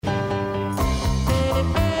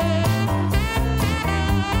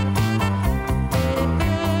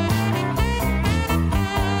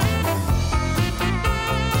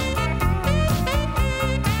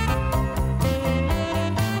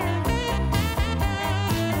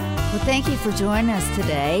Well, thank you for joining us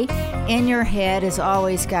today. In Your Head has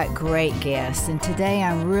always got great guests, and today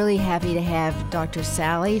I'm really happy to have Dr.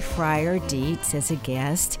 Sally Fryer-Dietz as a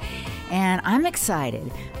guest. And I'm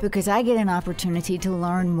excited because I get an opportunity to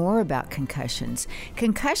learn more about concussions.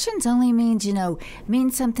 Concussions only means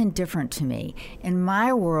something different to me. In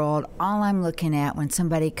my world, all I'm looking at when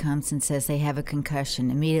somebody comes and says they have a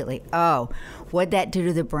concussion, immediately, what'd that do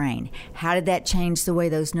to the brain? How did that change the way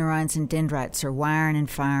those neurons and dendrites are wiring and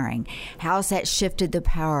firing? How's that shifted the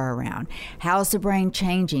power around? How's the brain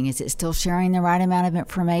changing? Is it still sharing the right amount of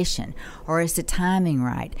information? Or is the timing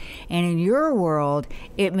right? And in your world,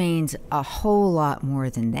 it means a whole lot more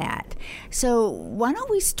than that. So why don't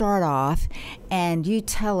we start off and you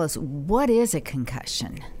tell us, what is a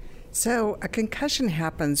concussion? So a concussion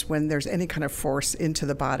happens when there's any kind of force into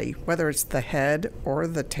the body, whether it's the head or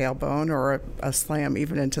the tailbone or a slam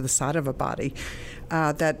even into the side of a body,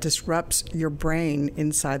 that disrupts your brain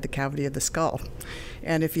inside the cavity of the skull.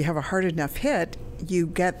 And if you have a hard enough hit, you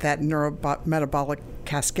get that neurometabolic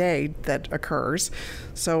cascade that occurs.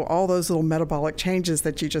 So all those little metabolic changes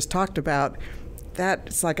that you just talked about,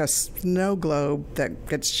 that's like a snow globe that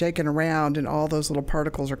gets shaken around, and all those little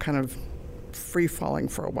particles are kind of free falling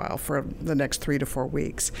for a while, for the next 3 to 4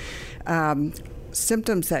 weeks.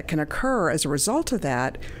 Symptoms that can occur as a result of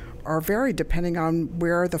that are varied depending on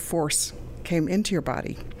where the force came into your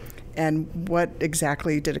body. And what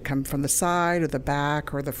exactly, did it come from the side or the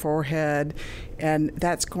back or the forehead? And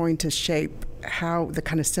that's going to shape how the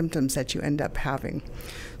kind of symptoms that you end up having.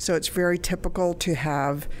 So it's very typical to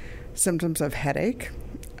have symptoms of headache,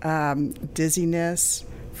 dizziness,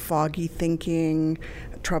 foggy thinking,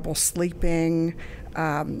 trouble sleeping.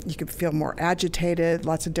 You can feel more agitated,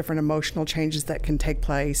 lots of different emotional changes that can take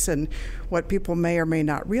place. And what people may or may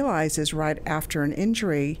not realize is right after an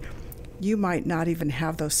injury, you might not even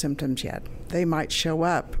have those symptoms yet. They might show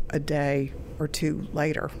up a day or two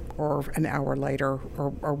later or an hour later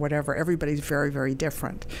or whatever. Everybody's very, very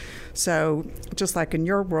different. So just like in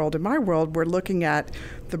your world, in my world, we're looking at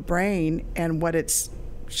the brain and what it's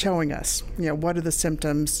showing us. What are the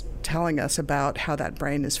symptoms telling us about how that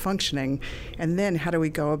brain is functioning? And then how do we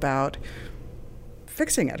go about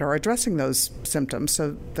fixing it or addressing those symptoms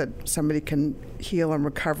so that somebody can heal and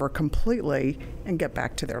recover completely and get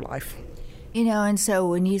back to their life? And so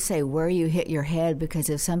when you say where you hit your head, because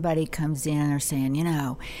if somebody comes in and are saying,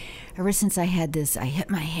 ever since I had this, I hit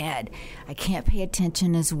my head. I can't pay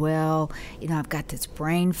attention as well. I've got this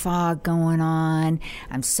brain fog going on.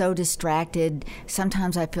 I'm so distracted.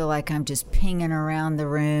 Sometimes I feel like I'm just pinging around the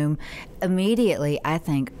room. Immediately, I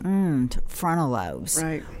think, frontal lobes.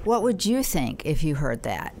 Right. What would you think if you heard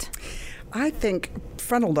that? I think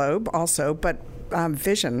frontal lobe also, but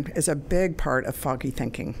vision is a big part of foggy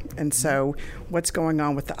thinking. And so what's going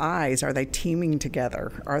on with the eyes? Are they teaming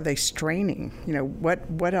together? Are they straining?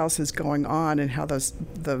 What else is going on and how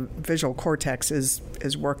the visual cortex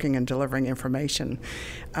is working and delivering information?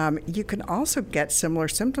 You can also get similar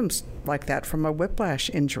symptoms like that from a whiplash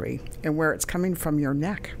injury and where it's coming from your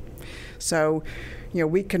neck. So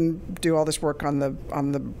we can do all this work on the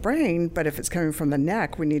brain, but if it's coming from the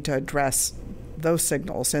neck, we need to address those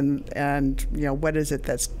signals and what is it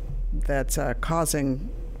that's causing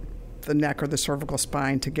the neck or the cervical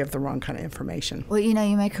spine to give the wrong kind of information. Well, you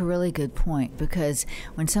make a really good point, because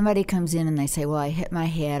when somebody comes in and they say, well, I hit my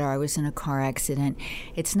head or I was in a car accident,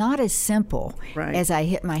 it's not as simple as I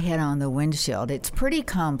hit my head on the windshield. It's pretty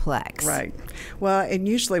complex. Right. Well, and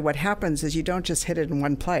usually what happens is you don't just hit it in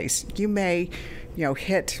one place. You may,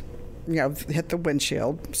 hit the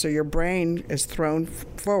windshield, so your brain is thrown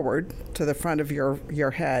forward to the front of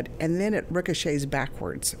your head, and then it ricochets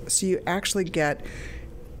backwards. So you actually get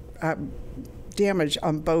damage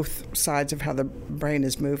on both sides of how the brain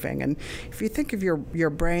is moving. And if you think of your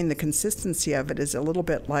brain, the consistency of it is a little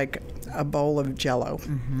bit like a bowl of Jell-O.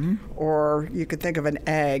 Mm-hmm. Or you could think of an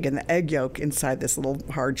egg and the egg yolk inside this little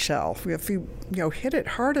hard shell. If you hit it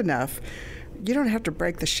hard enough, you don't have to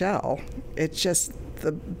break the shell. It's just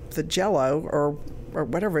the Jell-O or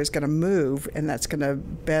whatever is going to move, and that's going to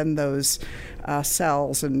bend those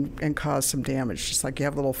cells and cause some damage. Just like you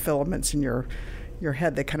have little filaments in your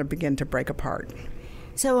head, they kind of begin to break apart.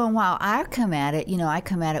 So while I come at it, I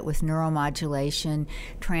come at it with neuromodulation,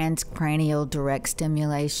 transcranial direct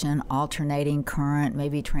stimulation, alternating current,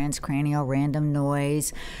 maybe transcranial random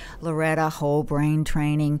noise, Loretta whole brain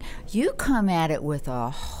training. You come at it with a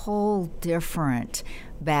whole different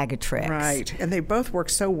bag of tricks. Right, and they both work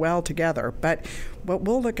so well together. But what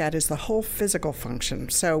we'll look at is the whole physical function.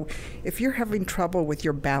 So if you're having trouble with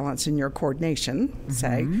your balance and your coordination,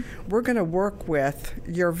 say, we're going to work with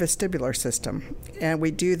your vestibular system. And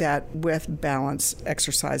we do that with balance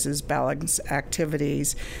exercises, balance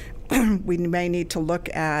activities. We may need to look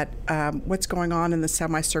at what's going on in the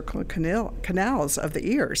semicircular canals of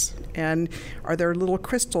the ears. And are there little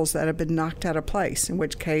crystals that have been knocked out of place, in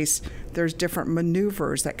which case there's different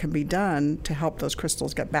maneuvers that can be done to help those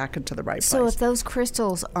crystals get back into the right place. So if those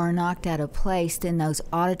crystals are knocked out of place, then those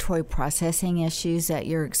auditory processing issues that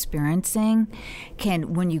you're experiencing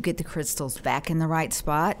can, when you get the crystals back in the right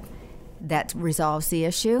spot, that resolves the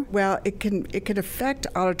issue? Well, it can affect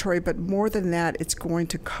auditory, but more than that, it's going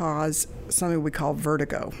to cause something we call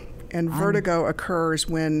vertigo. And vertigo occurs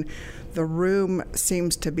when the room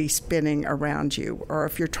seems to be spinning around you, or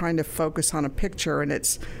if you're trying to focus on a picture and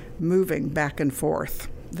it's moving back and forth.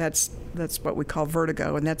 That's what we call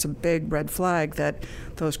vertigo, and that's a big red flag that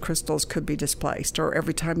those crystals could be displaced. Or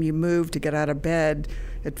every time you move to get out of bed,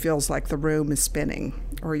 it feels like the room is spinning,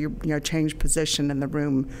 or you change position and the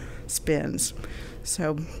room spins.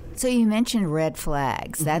 So you mentioned red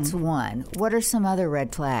flags. That's one. What are some other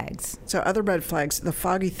red flags? So other red flags, the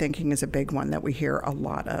foggy thinking is a big one that we hear a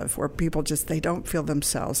lot of, where people they don't feel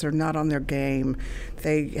themselves. They're not on their game.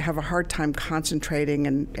 They have a hard time concentrating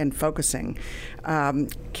and focusing.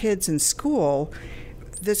 Kids in school,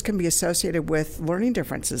 this can be associated with learning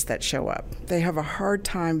differences that show up. They have a hard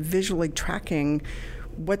time visually tracking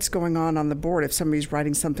what's going on the board. If somebody's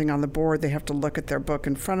writing something on the board, they have to look at their book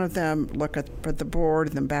in front of them, look at the board,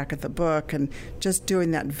 and then back at the book. And just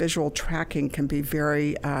doing that visual tracking can be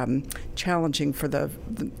very challenging for the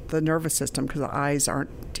nervous system, because the eyes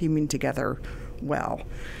aren't teaming together well.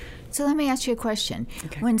 So let me ask you a question.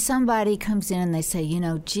 Okay. When somebody comes in and they say,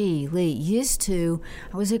 gee, Lee,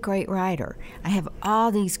 I was a great writer. I have all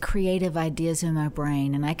these creative ideas in my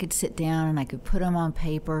brain, and I could sit down and I could put them on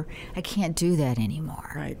paper. I can't do that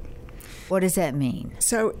anymore. Right. What does that mean?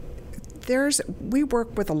 So we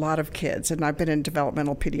work with a lot of kids, and I've been in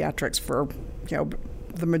developmental pediatrics for,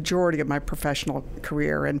 the majority of my professional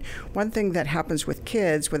career. And one thing that happens with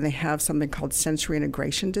kids when they have something called sensory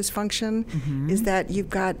integration dysfunction is that you've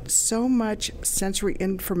got so much sensory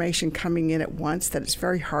information coming in at once that it's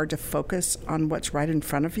very hard to focus on what's right in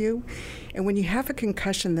front of you. And when you have a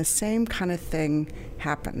concussion, the same kind of thing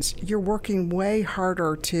happens. You're working way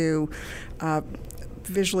harder to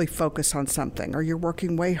visually focus on something, or you're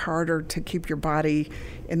working way harder to keep your body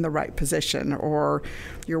in the right position, or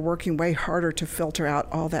you're working way harder to filter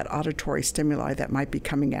out all that auditory stimuli that might be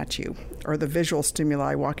coming at you, or the visual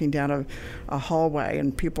stimuli walking down a hallway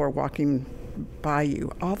and people are walking by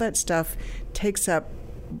you. All that stuff takes up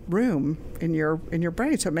room in your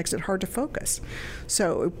brain, so it makes it hard to focus.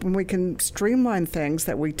 So when we can streamline things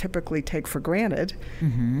that we typically take for granted,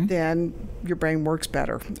 then your brain works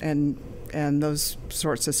better, and those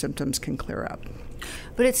sorts of symptoms can clear up.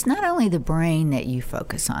 But it's not only the brain that you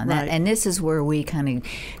focus on, right. And this is where we kind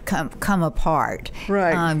of come apart.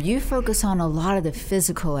 Right. You focus on a lot of the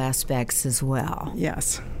physical aspects as well.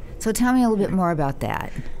 Yes. So tell me a little bit more about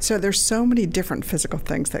that. So there's so many different physical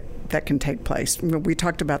things that can take place. We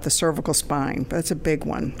talked about the cervical spine. That's a big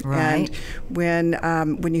one. Right.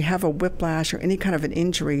 And when you have a whiplash or any kind of an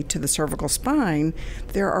injury to the cervical spine,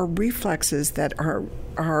 there are reflexes that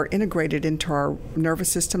are integrated into our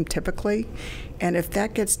nervous system typically. And if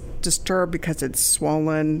that gets disturbed because it's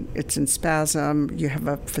swollen, it's in spasm, you have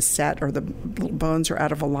a facet or the little bones are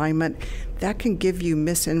out of alignment, that can give you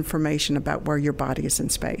misinformation about where your body is in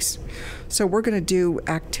space. So we're going to do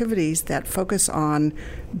activities that focus on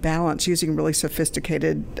balance using really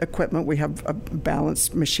sophisticated equipment. We have a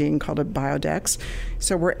balance machine called a Biodex.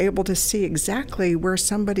 So we're able to see exactly where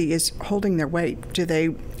somebody is holding their weight. Do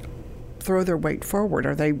they throw their weight forward?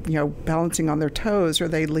 Are they, balancing on their toes? Are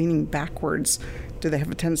they leaning backwards? Do they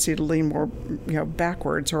have a tendency to lean more,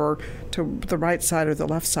 backwards or to the right side or the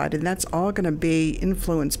left side? And that's all going to be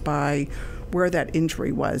influenced by where that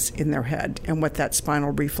injury was in their head and what that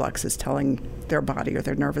spinal reflex is telling their body or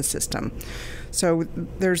their nervous system. So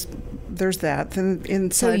there's that. Then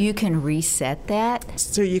inside, so you can reset that?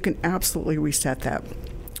 So you can absolutely reset that.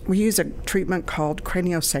 We use a treatment called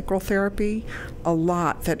craniosacral therapy a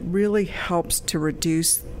lot that really helps to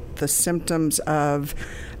reduce the symptoms of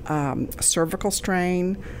cervical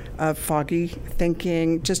strain, of foggy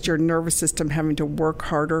thinking, just your nervous system having to work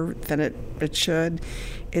harder than it should.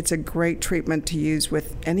 It's a great treatment to use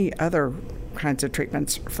with any other kinds of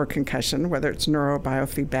treatments for concussion, whether it's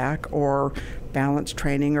neurobiofeedback or balance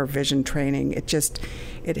training or vision training.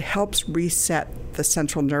 It helps reset the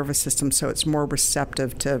central nervous system so it's more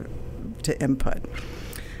receptive to input.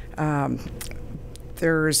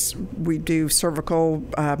 We do cervical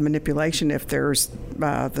manipulation if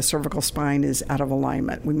the cervical spine is out of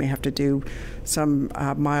alignment. We may have to do some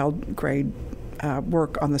mild grade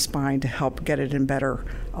work on the spine to help get it in better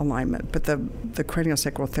alignment. But the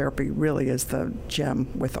craniosacral therapy really is the gem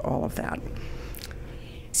with all of that.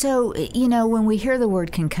 So, when we hear the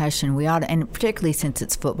word concussion, and particularly since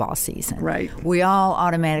it's football season, right, we all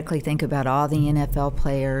automatically think about all the NFL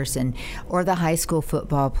players or the high school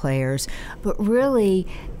football players. But really,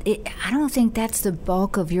 I don't think that's the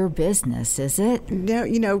bulk of your business, is it?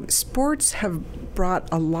 No, sports have brought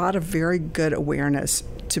a lot of very good awareness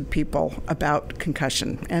to people about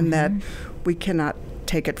concussion, and that we cannot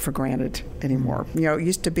take it for granted anymore. It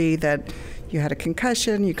used to be that you had a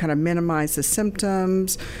concussion, you kind of minimized the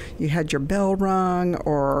symptoms, you had your bell rung,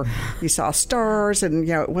 or you saw stars, and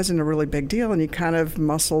it wasn't a really big deal, and you kind of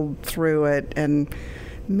muscled through it, and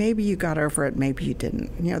maybe you got over it, maybe you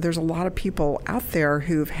didn't. There's a lot of people out there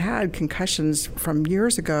who've had concussions from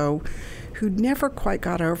years ago who never quite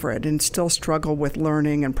got over it and still struggle with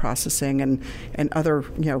learning and processing and other,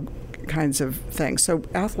 kinds of things. So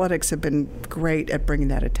athletics have been great at bringing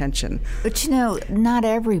that attention. But not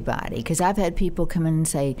everybody, because I've had people come in and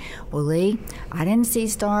say, well, Lee, I didn't see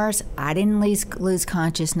stars, I didn't lose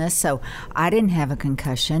consciousness, so I didn't have a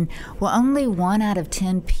concussion. Well, only 1 out of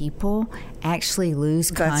 10 people actually lose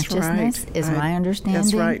consciousness, is my understanding.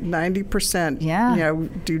 That's right.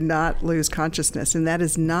 90% do not lose consciousness, and that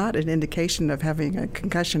is not an indication of having a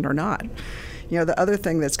concussion or not. The other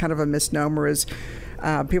thing that's kind of a misnomer is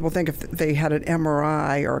people think if they had an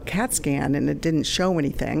MRI or a CAT scan and it didn't show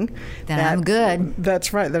anything, I'm good.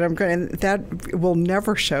 That's right, that I'm good. And that will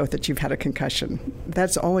never show that you've had a concussion.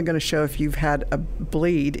 That's only going to show if you've had a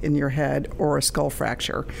bleed in your head or a skull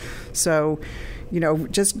fracture. So,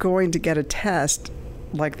 just going to get a test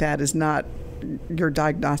like that is not your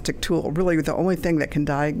diagnostic tool. Really, the only thing that can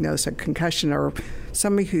diagnose a concussion are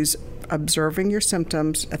somebody who's observing your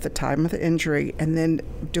symptoms at the time of the injury and then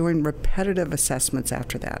doing repetitive assessments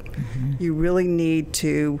after that. You really need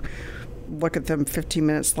to look at them 15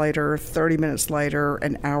 minutes later, 30 minutes later,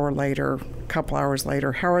 an hour later, a couple hours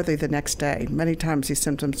later. How are they the next day? Many times these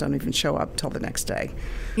symptoms don't even show up till the next day.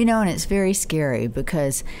 And it's very scary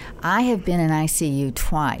because I have been in ICU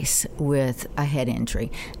twice with a head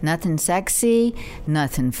injury. Nothing sexy,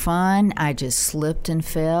 nothing fun. I just slipped and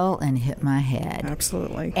fell and hit my head.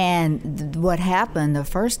 Absolutely. And what happened the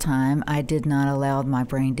first time, I did not allow my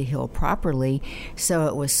brain to heal properly, so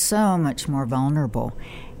it was so much more vulnerable.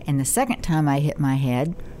 And the second time I hit my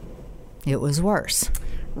head, it was worse.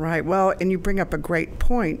 Right. Well, and you bring up a great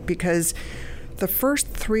point because the first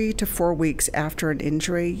 3 to 4 weeks after an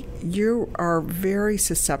injury, you are very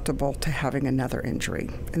susceptible to having another injury.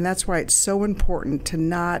 And that's why it's so important to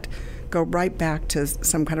not go right back to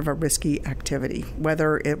some kind of a risky activity,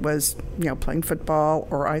 whether it was, playing football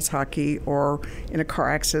or ice hockey or in a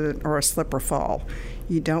car accident or a slip or fall.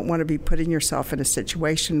 You don't want to be putting yourself in a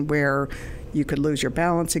situation where you could lose your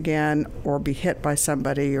balance again or be hit by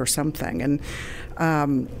somebody or something. And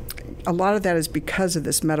a lot of that is because of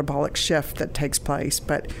this metabolic shift that takes place.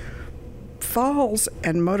 But falls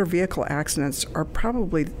and motor vehicle accidents are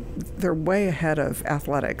they're way ahead of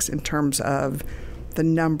athletics in terms of the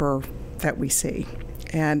number that we see.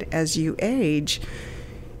 And as you age,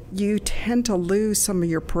 you tend to lose some of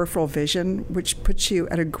your peripheral vision, which puts you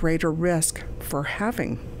at a greater risk for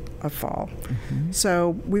having a fall.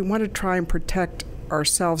 So we want to try and protect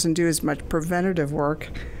ourselves and do as much preventative work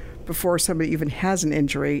before somebody even has an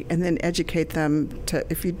injury, and then educate them to,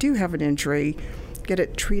 if you do have an injury, get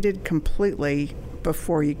it treated completely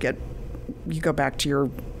before you go back to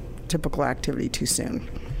your typical activity too soon.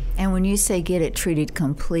 And when you say get it treated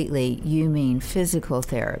completely, you mean physical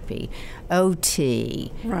therapy,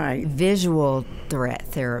 OT, right, visual threat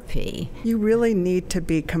therapy. You really need to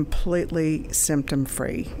be completely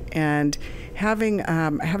symptom-free. And having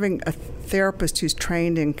a therapist who's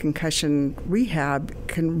trained in concussion rehab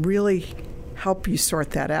can really help you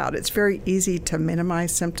sort that out. It's very easy to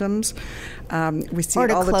minimize symptoms. We see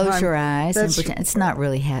it all the time. Or to close your eyes and pretend it's not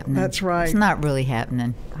really happening. That's right. It's not really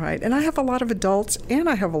happening. Right. And I have a lot of adults and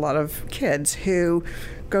I have a lot of kids who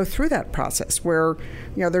go through that process where,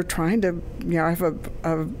 they're trying to, I have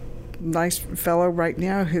a nice fellow right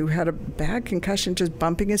now who had a bad concussion just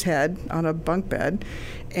bumping his head on a bunk bed,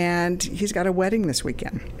 and he's got a wedding this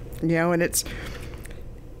weekend. And it's,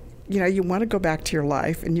 you want to go back to your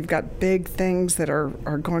life and you've got big things that are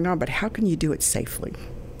going on, but how can you do it safely?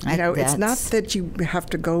 It's not that you have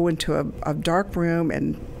to go into a dark room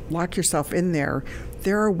and lock yourself in there.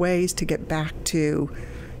 There are ways to get back to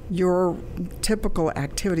your typical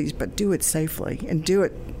activities, but do it safely and do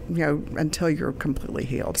it, until you're completely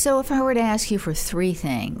healed. So if I were to ask you for 3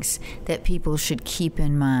 things that people should keep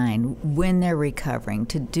in mind when they're recovering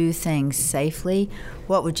to do things safely,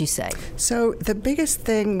 what would you say? So the biggest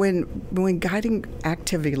thing when guiding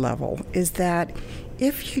activity level is that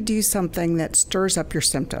if you do something that stirs up your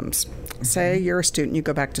symptoms, say you're a student, you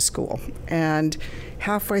go back to school, and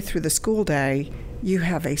halfway through the school day, you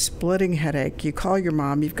have a splitting headache, you call your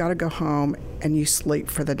mom, you've got to go home, and you sleep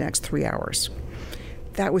for the next 3 hours.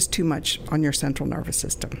 That was too much on your central nervous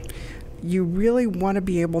system. You really want to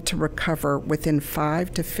be able to recover within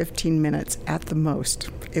 5 to 15 minutes at the most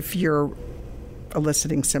if you're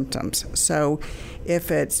eliciting symptoms. So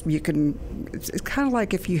if it's kind of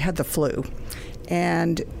like if you had the flu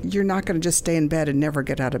and you're not going to just stay in bed and never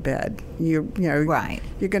get out of bed. Right.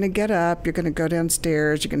 You're going to get up, you're going to go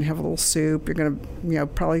downstairs, you're going to have a little soup, you're going to,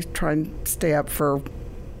 probably try and stay up for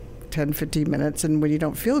 10, 15 minutes, and when you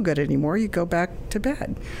don't feel good anymore, you go back to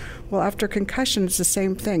bed. Well, after concussion, it's the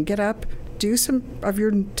same thing. Get up, do some of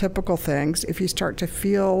your typical things. If you start to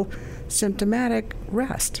feel symptomatic,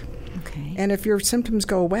 rest. Okay. And if your symptoms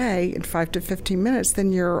go away in 5 to 15 minutes,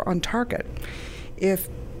 then you're on target. If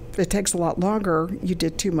it takes a lot longer, you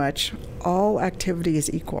did too much, all activity is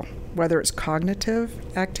equal. Whether it's cognitive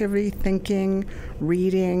activity, thinking,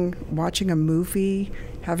 reading, watching a movie,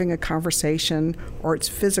 having a conversation, or it's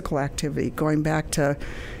physical activity, going back to,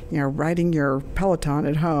 riding your Peloton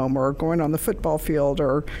at home, or going on the football field,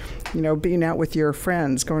 or, being out with your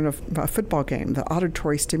friends, going to a football game. The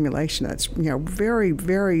auditory stimulation, that's, very,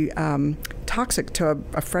 very toxic to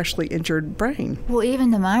a freshly injured brain. Well,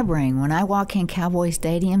 even to my brain, when I walk in Cowboy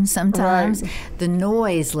Stadium sometimes, the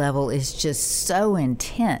noise level is just so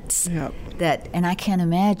intense. Yep. And I can't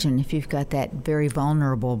imagine if you've got that very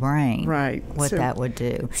vulnerable brain, what that would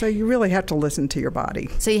do. So you really have to listen to your body.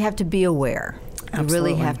 So you have to be aware. Absolutely. You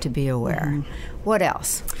really have to be aware. Mm-hmm. What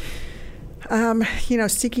else?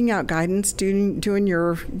 Seeking out guidance, doing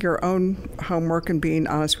your own homework, and being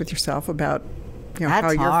honest with yourself about how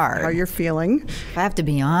you're feeling. I have to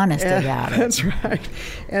be honest about it. That's right.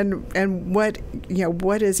 And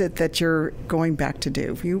what is it that you're going back to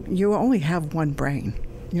do? You only have one brain.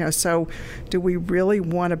 So do we really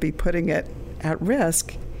want to be putting it at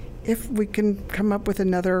risk if we can come up with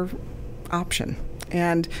another option?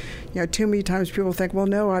 And, too many times people think, well,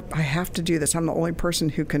 no, I have to do this. I'm the only person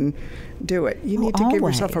who can do it. You need to give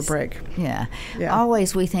yourself a break. Yeah.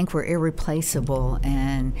 Always we think we're irreplaceable.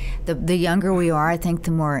 And the younger we are, I think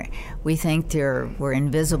the more we think we're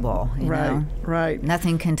invisible. Right.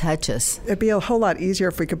 Nothing can touch us. It'd be a whole lot easier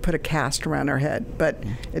if we could put a cast around our head, but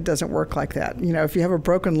it doesn't work like that. If you have a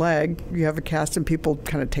broken leg, you have a cast and people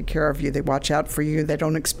kind of take care of you. They watch out for you. They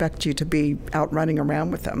don't expect you to be out running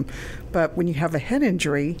around with them. But when you have a head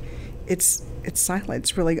injury, it's silent.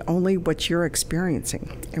 It's really only what you're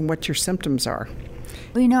experiencing and what your symptoms are.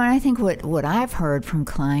 Well, and I think what I've heard from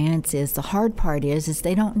clients is the hard part is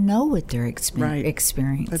they don't know what they're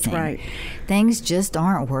experiencing. That's right. Things just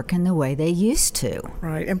aren't working the way they used to.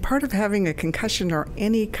 Right. And part of having a concussion or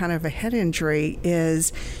any kind of a head injury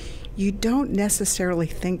is you don't necessarily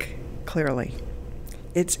think clearly.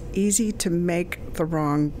 It's easy to make the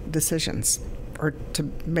wrong decisions or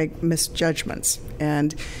to make misjudgments.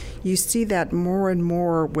 And you see that more and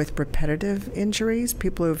more with repetitive injuries.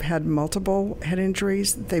 People who've had multiple head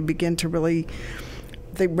injuries, they begin to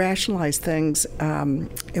they rationalize things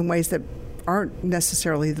in ways that aren't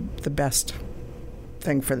necessarily the best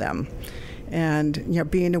thing for them. And,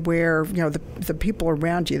 being aware, the people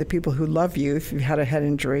around you, the people who love you, if you've had a head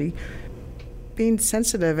injury, being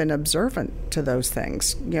sensitive and observant to those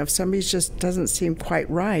things. If somebody just doesn't seem quite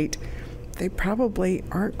right, they probably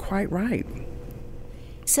aren't quite right.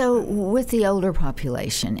 So with the older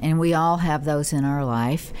population, and we all have those in our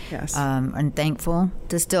life, yes, and thankful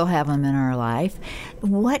to still have them in our life,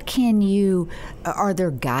 are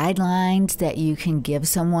there guidelines that you can give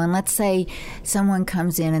someone? Let's say someone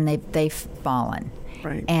comes in and they've fallen.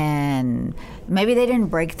 Right. And maybe they didn't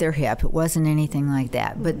break their hip. It wasn't anything like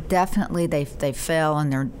that. But definitely they fell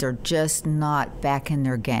and they're just not back in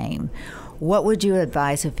their game. What would you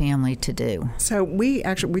advise a family to do? So we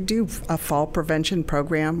do a fall prevention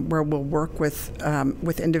program where we'll work with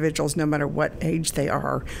individuals no matter what age they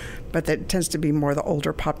are, but that tends to be more the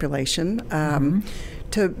older population,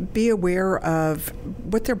 to be aware of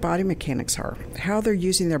what their body mechanics are, how they're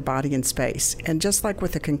using their body in space. And just like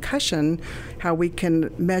with a concussion, how we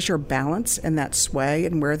can measure balance and that sway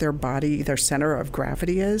and where their center of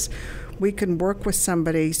gravity is. we can work with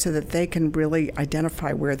somebody so that they can really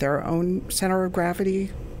identify where their own center of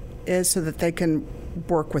gravity is so that they can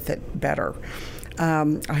work with it better.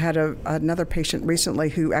 I had another patient recently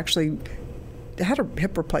who actually had a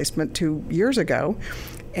hip replacement 2 years ago,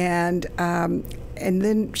 and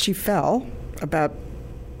then she fell about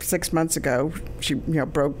 6 months ago. She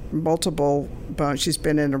broke multiple bones. She's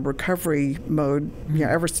been in a recovery mode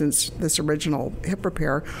ever since this original hip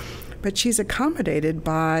repair, but she's accommodated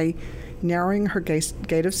by narrowing her base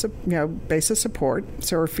of support,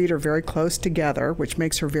 so her feet are very close together, which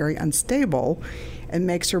makes her very unstable and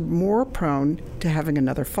makes her more prone to having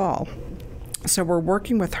another fall. So we're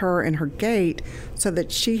working with her in her gait so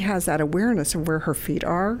that she has that awareness of where her feet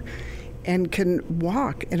are and can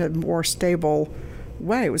walk in a more stable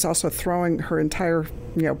way. It was also throwing her entire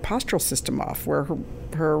postural system off, where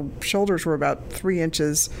her shoulders were about 3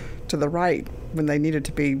 inches to the right when they needed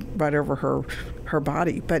to be right over her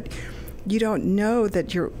body. But you don't know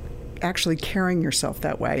that you're actually carrying yourself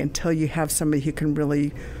that way until you have somebody who can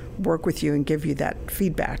really work with you and give you that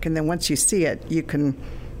feedback. And then once you see it, you can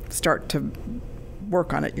start to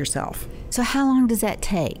work on it yourself. So how long does that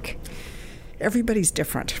take? Everybody's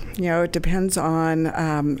different. It depends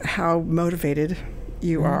on how motivated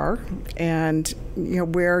you are and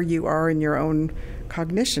where you are in your own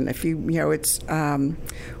cognition. If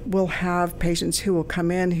we'll have patients who will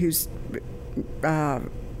come in who's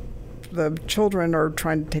the children are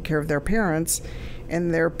trying to take care of their parents,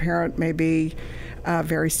 and their parent may be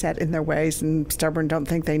very set in their ways and stubborn, don't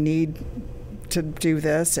think they need to do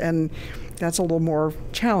this, and that's a little more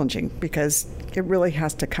challenging because it really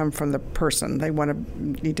has to come from the person. They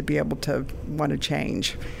need to be able to want to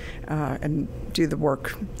change and do the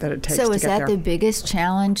work that it takes to get there. So is that the biggest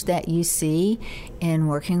challenge that you see in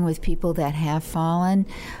working with people that have fallen?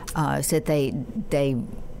 Is that they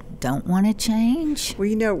don't want to change?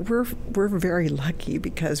 Well, we're very lucky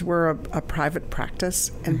because we're a private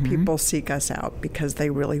practice, and people seek us out because they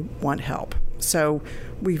really want help. So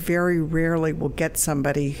we very rarely will get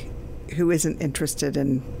somebody who isn't interested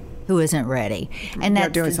in, who isn't ready. And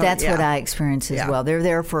that's what I experience as well. They're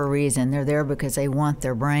there for a reason. They're there because they want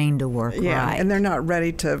their brain to work right. And they're not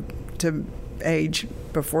ready to age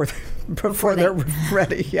before they're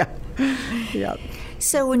ready. Yeah.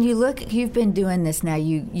 So when you look, you've been doing this now.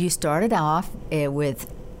 You started off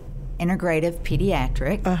with integrative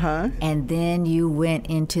pediatric, and then you went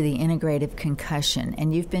into the integrative concussion,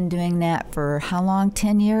 and you've been doing that for how long?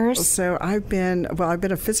 10 years? So I've been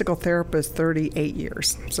a physical therapist 38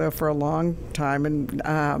 years, so for a long time,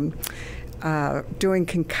 and doing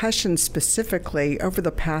concussion specifically over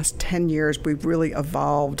the past 10 years, we've really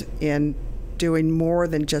evolved in doing more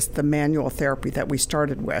than just the manual therapy that we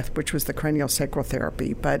started with, which was the craniosacral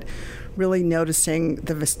therapy, but really noticing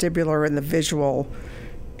the vestibular and the visual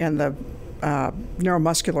and the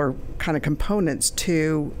neuromuscular kind of components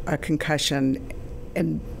to a concussion,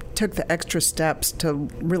 and took the extra steps to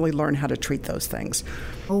really learn how to treat those things.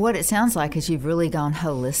 Well, what it sounds like is you've really gone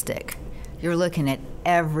holistic. You're looking at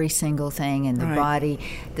every single thing in the body,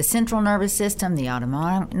 the central nervous system, the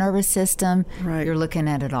autonomic nervous system. Right. You're looking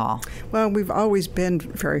at it all. Well, we've always been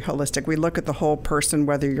very holistic. We look at the whole person,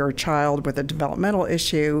 whether you're a child with a developmental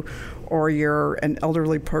issue or you're an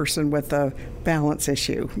elderly person with a balance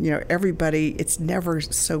issue. Everybody, it's never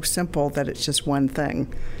so simple that it's just one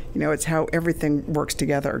thing. It's how everything works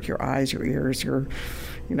together, your eyes, your ears, your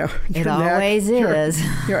it neck, always is.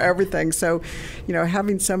 Everything. So,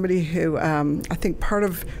 having somebody who, I think part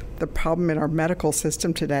of the problem in our medical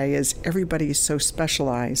system today is everybody is so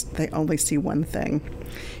specialized. They only see one thing.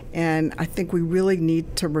 And I think we really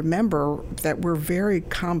need to remember that we're very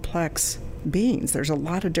complex beings. There's a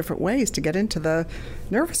lot of different ways to get into the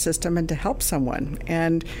nervous system and to help someone.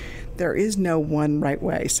 And there is no one right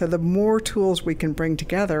way. So the more tools we can bring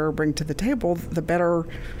together or bring to the table, the better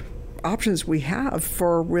options we have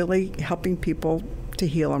for really helping people to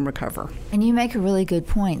heal and recover. And you make a really good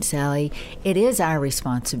point, Sally. It is our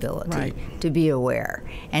responsibility to be aware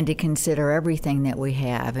and to consider everything that we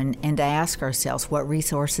have and to ask ourselves what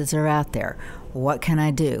resources are out there. What can I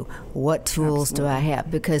do? What tools do I have?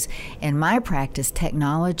 Because in my practice,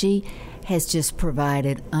 technology has just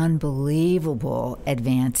provided unbelievable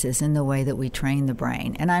advances in the way that we train the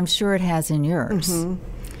brain. And I'm sure it has in yours.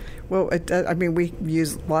 Well, we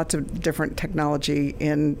use lots of different technology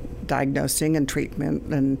in diagnosing and treatment,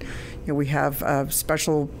 and we have a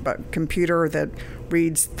special computer that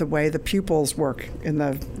reads the way the pupils work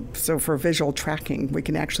so for visual tracking, we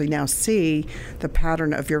can actually now see the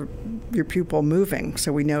pattern of your your pupil moving,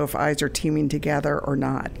 so we know if eyes are teaming together or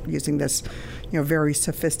not, using this, very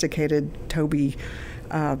sophisticated Tobii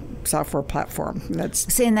software platform.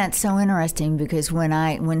 And that's so interesting, because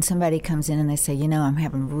when somebody comes in and they say,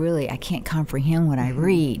 I can't comprehend what I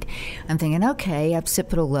read, I'm thinking, okay,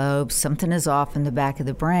 occipital lobe, something is off in the back of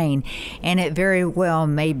the brain, and it very well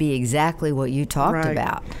may be exactly what you talked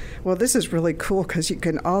about. Well, this is really cool because you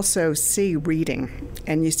can also see reading,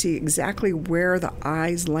 and you see exactly where the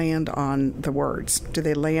eyes land on the words. Do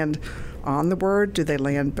they land on the word? Do they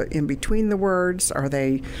land in between the words? Are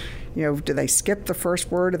they, do they skip the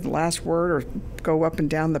first word and the last word, or go up and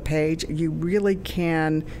down the page? You really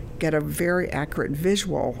can get a very accurate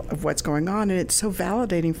visual of what's going on, and it's so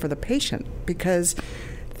validating for the patient because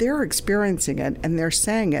they're experiencing it and they're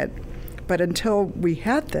saying it, but until we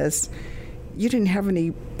had this, you didn't have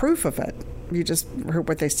any proof of it. You just heard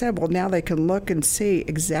what they said. Well, now they can look and see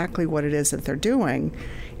exactly what it is that they're doing.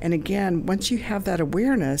 And again, once you have that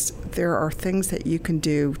awareness, there are things that you can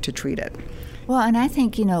do to treat it. Well, and I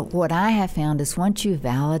think, what I have found is once you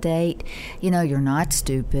validate, you're not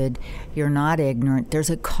stupid, you're not ignorant, there's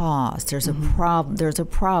a cause, there's a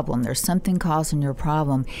problem, there's something causing your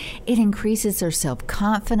problem. It increases their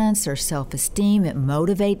self-confidence, their self-esteem, it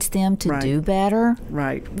motivates them to do better.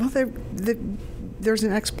 Right. Well, there's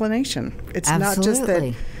an explanation. It's Absolutely. Not just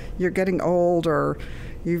that you're getting old or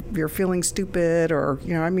you're feeling stupid, or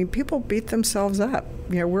people beat themselves up.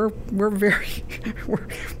 We're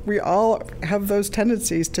we all have those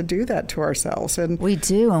tendencies to do that to ourselves, and we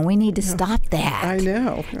do, and we need to stop that. I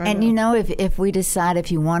know. If we decide,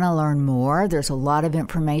 if you want to learn more, there's a lot of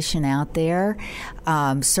information out there.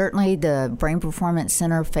 Certainly, the Brain Performance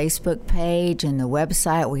Center Facebook page and the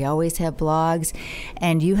website. We always have blogs,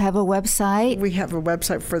 and you have a website. We have a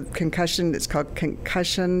website for concussion. It's called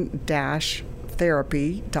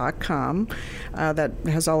concussion-therapy.com that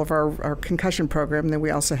has all of our concussion program. And then we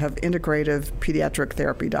also have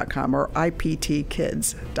integrativepediatrictherapy.com or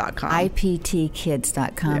IPTkids.com.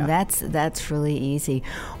 IPTkids.com. Yeah. That's really easy.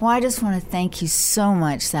 Well, I just want to thank you so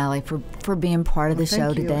much, Sally, for being part of the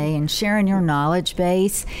show today and sharing your knowledge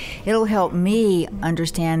base. It'll help me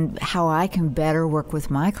understand how I can better work with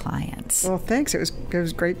my clients. Well, thanks. It was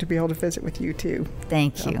great to be able to visit with you, too.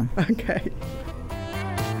 Thank you. Okay.